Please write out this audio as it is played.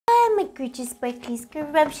my gorgeous, sparkly,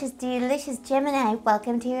 scrumptious, delicious Gemini.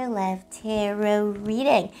 Welcome to your love tarot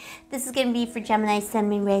reading. This is going to be for Gemini, Sun,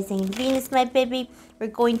 Moon, Rising, Venus, my baby. We're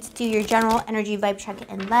going to do your general energy vibe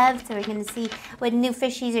check in love. So we're going to see what new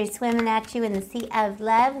fishies are swimming at you in the sea of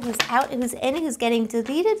love. Who's out, who's in, who's getting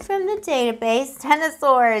deleted from the database. Ten of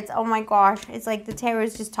Swords. Oh my gosh. It's like the tarot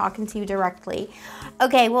is just talking to you directly.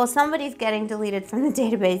 Okay, well, somebody's getting deleted from the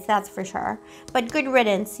database, that's for sure. But good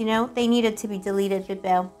riddance, you know? They needed to be deleted,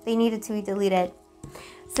 Bill. They needed to be deleted.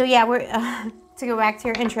 So yeah, we're to go back to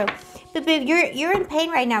your intro. But babe, you're in pain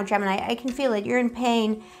right now, Gemini. I can feel it. You're in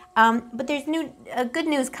pain. But there's good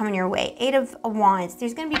news coming your way. 8 of Wands.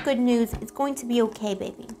 There's going to be good news. It's going to be okay,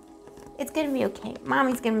 baby. It's going to be okay.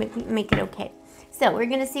 Mommy's going to make it okay. So we're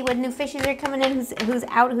going to see what new fishes are coming in, who's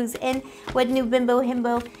out, who's in, what new bimbo,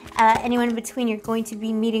 himbo, anyone in between you're going to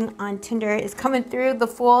be meeting on Tinder is coming through. The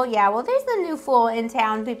Fool. Yeah, well, there's a new Fool in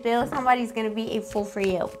town, Bill. Somebody's going to be a fool for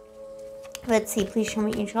you. Let's see. Please show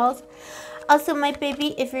me angels. Also, my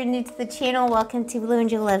baby, if you're new to the channel, welcome to Blue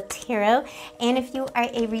Angel Love Tarot. And if you are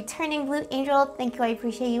a returning Blue Angel, thank you. I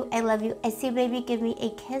appreciate you. I love you. I see you, baby. Give me a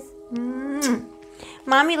kiss.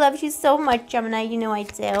 Mommy loves you so much, Gemini. You know I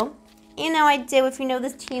do. You know I do. If you know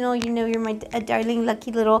this channel, you know you're my darling,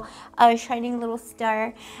 lucky little, shining little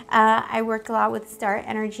star. I work a lot with star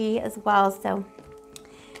energy as well, so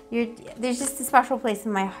there's just a special place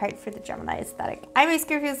in my heart for the Gemini aesthetic. I'm a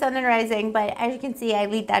Scorpio Sun and Rising, but as you can see, I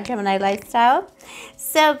lead that Gemini lifestyle.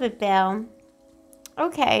 So, Bill,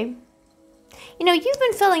 okay. You know, you've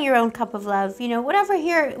been filling your own cup of love. You know,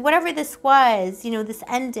 whatever this was, you know, this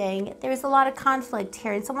ending, there's a lot of conflict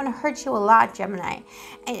here, and someone hurt you a lot, Gemini.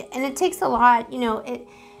 And it takes a lot, you know,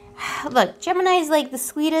 look, Gemini is like the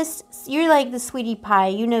sweetest. You're like the sweetie pie.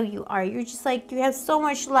 You know you are. You're just like, you have so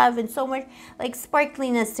much love and so much like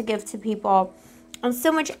sparkliness to give to people. And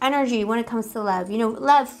so much energy when it comes to love. You know,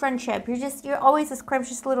 love, friendship. You're always a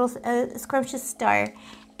scrumptious little, scrumptious star.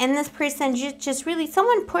 And this person just really,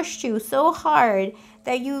 someone pushed you so hard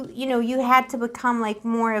that you had to become like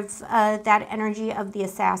more of that energy of the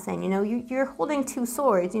assassin. You know, you're holding 2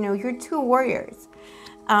 swords. You know, you're 2 warriors.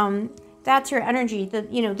 That's your energy.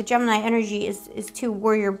 The Gemini energy is 2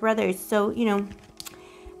 warrior brothers. So, you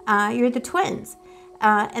know, you're the twins.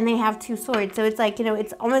 And they have 2 swords. So it's like, you know,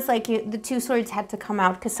 it's almost like the 2 swords had to come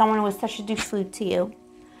out because someone was such a douche flute to you.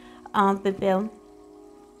 Bill.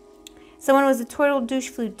 Someone was a total douche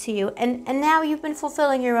flute to you. And now you've been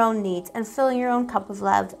fulfilling your own needs and filling your own cup of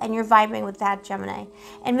love. And you're vibing with that, Gemini.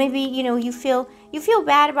 And maybe, you know, you feel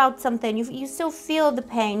bad about something. You still feel the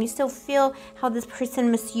pain. You still feel how this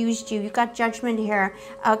person misused you. You got judgment here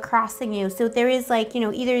crossing you. So there is like, you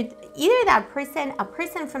know, either that person, a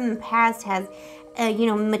person from the past has, you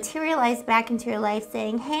know, materialized back into your life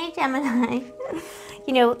saying, hey, Gemini.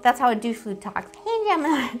 You know, that's how a douche flute talks. Hey,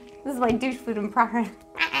 Gemini. This is my douche flute impression.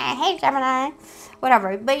 Hey, Gemini.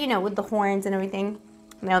 Whatever. But, you know, with the horns and everything.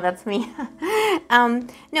 No, that's me.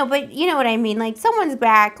 No, but you know what I mean. Like, someone's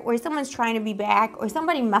back, or someone's trying to be back, or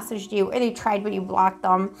somebody messaged you, or they tried but you blocked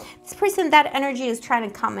them. This person, that energy is trying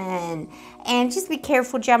to come in. And just be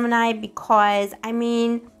careful, Gemini, because, I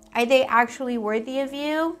mean, are they actually worthy of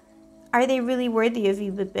you? Are they really worthy of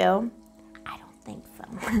you, Bill? I don't think so.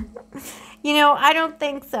 You know, I don't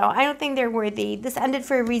think so. I don't think they're worthy. This ended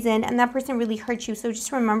for a reason, and that person really hurt you. So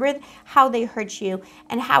just remember how they hurt you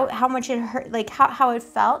and how much it hurt, like how it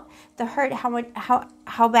felt, the hurt,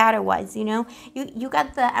 how bad it was. You know, you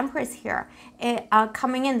got the Empress here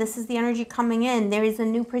coming in. This is the energy coming in. There is a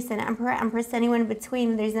new person, Emperor, Empress, anyone in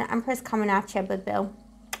between. There's an Empress coming at you, Bill.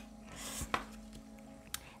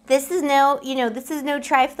 This is no, you know, this is no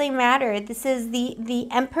trifling matter. This is the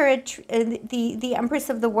emperor, the empress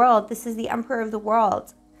of the world. This is the emperor of the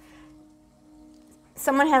world.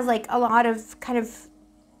 Someone has like a lot of kind of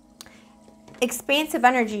expansive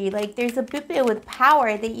energy. Like there's a Bibbia with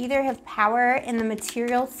power. They either have power in the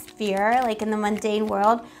material sphere, like in the mundane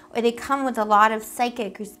world, or they come with a lot of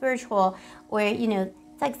psychic or spiritual or, you know,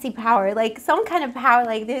 sexy power. Like some kind of power.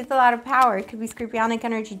 Like there's a lot of power. It could be scorpionic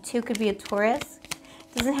energy too. Could be a Taurus.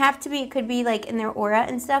 Doesn't have to be. It could be like in their aura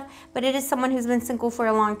and stuff. But it is someone who's been single for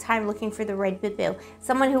a long time looking for the right bibu.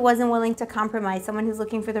 Someone who wasn't willing to compromise. Someone who's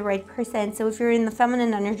looking for the right person. So if you're in the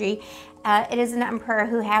feminine energy, it is an emperor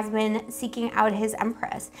who has been seeking out his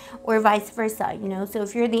empress, or vice versa. You know. So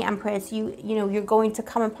if you're the empress, you know you're going to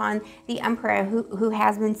come upon the emperor who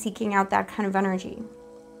has been seeking out that kind of energy.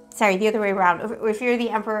 Sorry, the other way around. If you're the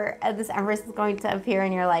emperor, this empress is going to appear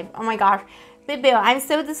in your life. Oh my gosh. Bill, I'm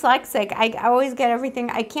so dyslexic. I always get everything.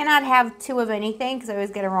 I cannot have 2 of anything because I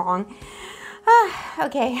always get it wrong.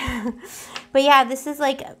 Okay. But yeah, this is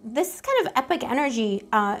kind of epic energy,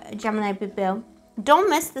 Gemini Bill. don't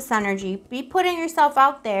miss this energy. Be putting yourself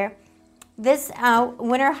out there. This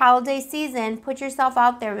winter holiday season, put yourself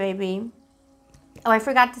out there, baby. Oh, I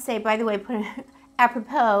forgot to say, by the way,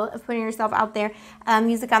 apropos of putting yourself out there,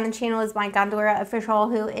 music on the channel is my Gondora official,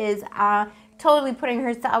 who is totally putting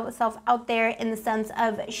herself out there in the sense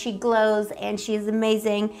of she glows and she is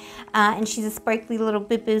amazing, and she's a sparkly little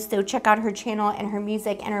boo-boo. So check out her channel and her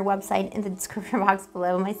music and her website in the description box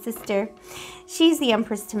below. My sister, she's the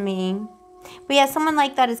empress to me. But yeah, someone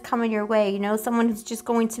like that is coming your way, you know, someone who's just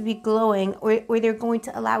going to be glowing, or they're going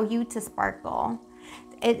to allow you to sparkle.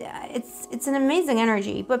 It's an amazing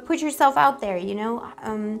energy, but put yourself out there, you know,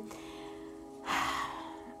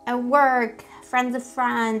 at work, friends of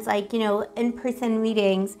friends, like, you know, in-person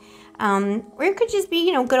meetings, or it could just be,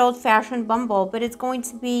 you know, good old-fashioned Bumble, but it's going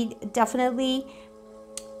to be definitely,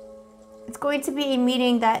 it's going to be a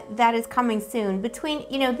meeting that is coming soon. Between,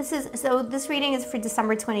 you know, this reading is for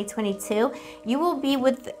December 2022. You will be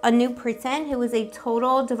with a new person who is a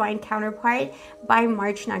total divine counterpart by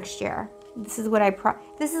March next year. This is what I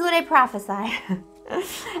prophesy.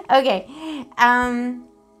 Okay.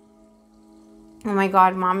 Oh my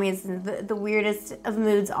God, mommy is the weirdest of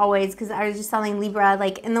moods always, because I was just telling Libra,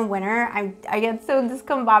 like in the winter, I get so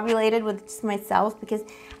discombobulated with just myself, because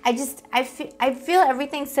I feel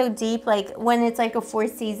everything so deep, like when it's like a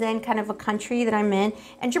 4-season kind of a country that I'm in,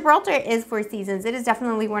 and Gibraltar is 4 seasons. It is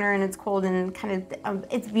definitely winter and it's cold and kind of,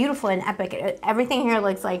 it's beautiful and epic. Everything here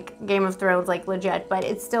looks like Game of Thrones, like legit, but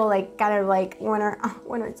it's still like kind of like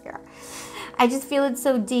winter's here. I just feel it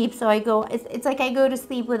so deep, so I go, it's like I go to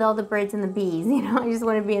sleep with all the birds and the bees, you know, I just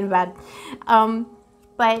want to be in bed.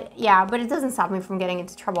 But yeah, but it doesn't stop me from getting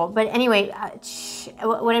into trouble. But anyway,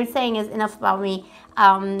 what I'm saying is enough about me.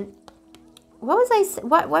 Why was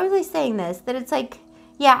I saying this? That it's like,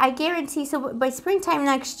 yeah, I guarantee, so by springtime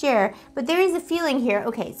next year, but there is a feeling here,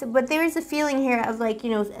 okay, so, but there is a feeling here of like,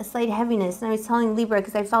 you know, a slight heaviness, and I was telling Libra,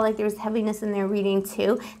 because I felt like there was heaviness in their reading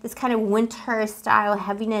too, this kind of winter style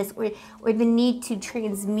heaviness, or the need to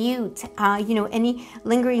transmute, you know, any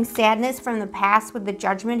lingering sadness from the past with the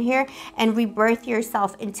judgment here, and rebirth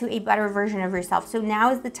yourself into a better version of yourself. So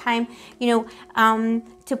now is the time, you know,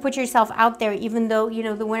 to put yourself out there, even though, you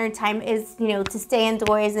know, the winter time is, you know, to stay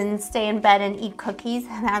indoors and stay in bed and eat cookies.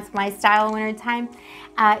 That's my style of winter time.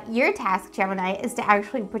 Your task, Gemini, is to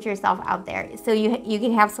actually put yourself out there, so you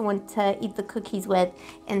can have someone to eat the cookies with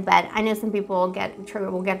in bed. I know some people will get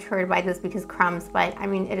triggered by this because crumbs, but I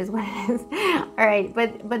mean, it is what it is. All right,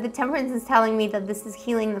 but the Temperance is telling me that this is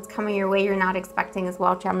healing that's coming your way you're not expecting as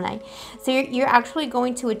well, Gemini. So you're actually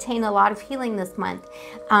going to attain a lot of healing this month.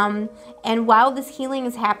 And while this healing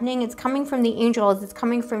is happening, it's coming from the angels, it's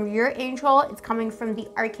coming from your angel, it's coming from the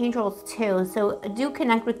archangels too. So do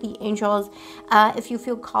connect with the angels if you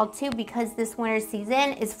feel called to, because this winter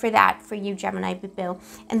season is for that, for you, Gemini boo.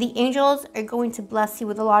 And the angels are going to bless you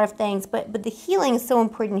with a lot of things, but the healing is so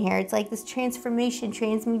important here. It's like this transformation,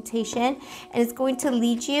 transmutation, and it's going to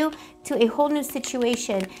lead you to a whole new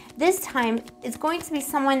situation. This time, it's going to be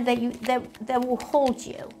someone that will hold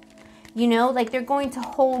you. You know, like they're going to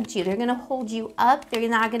hold you. They're going to hold you up. They're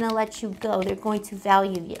not going to let you go. They're going to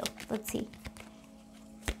value you. Let's see.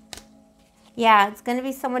 Yeah, it's going to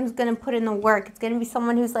be someone who's going to put in the work. It's going to be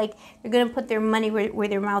someone who's like, they're going to put their money where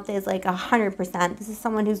their mouth is, like 100%. This is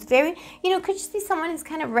someone who's very, you know, could just be someone who's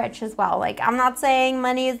kind of rich as well. Like, I'm not saying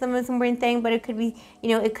money is the most important thing, but it could be, you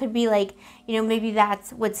know, it could be like, you know, maybe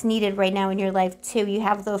that's what's needed right now in your life too. You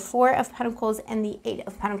have the 4 of Pentacles and the 8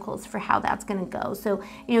 of Pentacles for how that's going to go. So,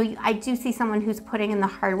 you know, I do see someone who's putting in the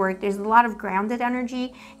hard work. There's a lot of grounded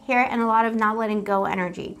energy here and a lot of not letting go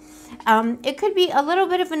energy. It could be a little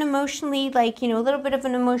bit of an emotionally, like, you know, a little bit of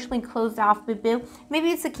an emotionally closed off boo-boo. Maybe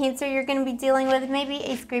it's a Cancer you're going to be dealing with. Maybe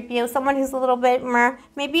a Scorpio, someone who's a little bit more,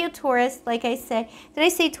 maybe a Taurus, like I said. Did I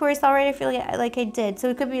say Taurus already? I feel like I did. So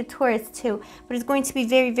it could be a Taurus too, but it's going to be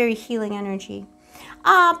very, very healing energy.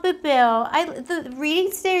 Ah, boo-boo. The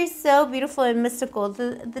reading today is so beautiful and mystical.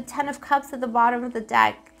 The 10 of Cups at the bottom of the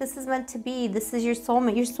deck. This is meant to be. This is your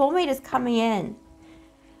soulmate. Your soulmate is coming in.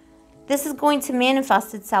 This is going to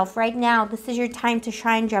manifest itself right now. This is your time to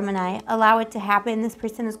shine, Gemini. Allow it to happen. This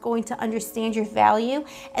person is going to understand your value,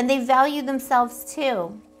 and they value themselves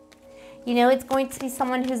too. You know, it's going to be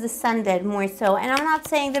someone who's ascended more so. And I'm not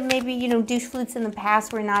saying that maybe, you know, douche flutes in the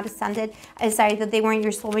past were not ascended. I decided that they weren't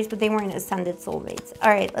your soulmates, but they weren't ascended soulmates. All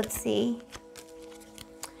right, let's see.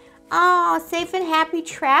 Oh, safe and happy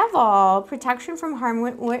travel. Protection from harm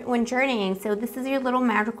when journeying. So this is your little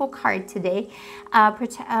magical card today.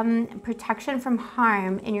 Protection from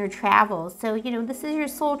harm in your travels. So, you know, this is your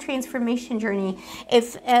soul transformation journey.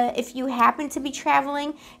 If you happen to be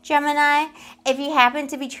traveling, Gemini, if you happen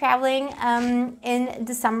to be traveling in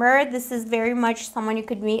December, this is very much someone you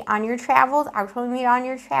could meet on your travels, actually meet on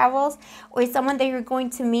your travels, or someone that you're going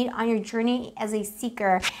to meet on your journey as a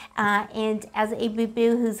seeker and as a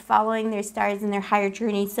boo-boo who's following their stars in their higher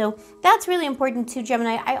journey. So that's really important too,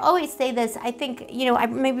 Gemini. I always say this. I think, you know, I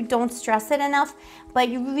maybe don't stress it enough, but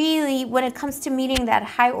you really, when it comes to meeting that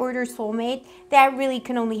high order soulmate, that really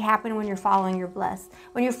can only happen when you're following your bliss,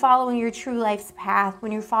 when you're following your true life's path,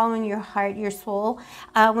 when you're following your heart, your soul,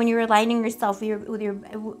 when you're aligning yourself with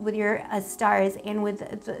your stars and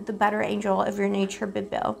with the better angel of your nature,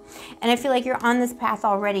 boo-boo. And I feel like you're on this path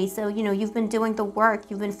already. So, you know, you've been doing the work,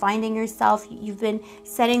 you've been finding yourself, you've been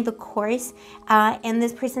setting the course, and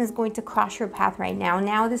this person is going to cross your path right now.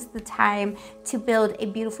 Now this is the time to build a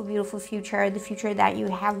beautiful, beautiful future, the future that you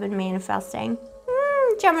have been manifesting.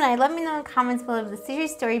 Gemini, let me know in the comments below if this is your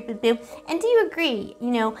story, boo-boo. And do you agree?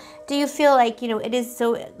 You know, do you feel like, you know, it is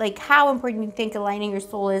so, like, how important you think aligning your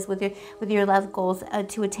soul is with your love goals,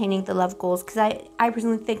 to attaining the love goals? Because I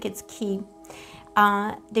personally think it's key.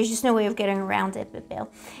 There's just no way of getting around it, boo-boo.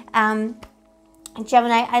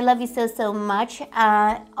 Gemini, I love you so, so much.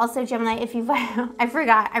 Also, Gemini, if you I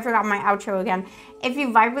forgot my outro again. If you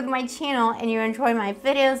vibe with my channel and you enjoy my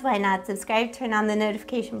videos, why not subscribe, turn on the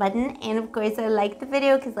notification button, and of course, like the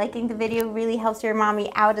video, because liking the video really helps your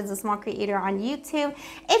mommy out as a small creator on YouTube.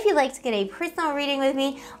 If you'd like to get a personal reading with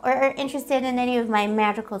me or are interested in any of my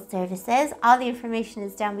magical services, all the information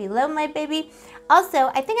is down below, my baby.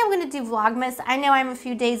 Also, I think I'm going to do Vlogmas. I know I'm a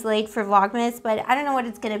few days late for Vlogmas, but I don't know what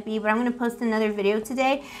it's going to be, but I'm going to post another video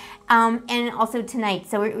today, and also tonight.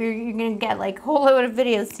 So you're going to get like a whole load of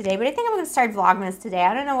videos today, but I think I'm going to start Vlogmas today.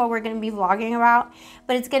 I don't know what we're going to be vlogging about,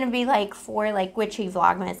 but it's going to be like for like witchy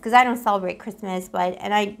Vlogmas, because I don't celebrate Christmas,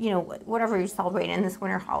 and I, you know, whatever you celebrate in this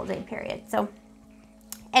winter holiday period. So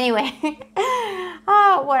anyway,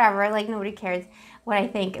 oh, whatever, like nobody cares what I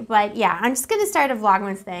think. But yeah, I'm just going to start a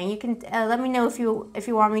Vlogmas thing. You can let me know if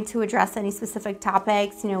you want me to address any specific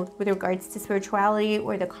topics, you know, with regards to spirituality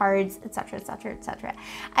or the cards, etc., etc., etc.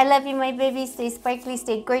 I love you, my baby. Stay sparkly,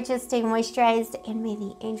 stay gorgeous, stay moisturized, and may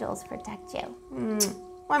the angels protect you.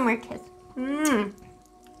 One more kiss.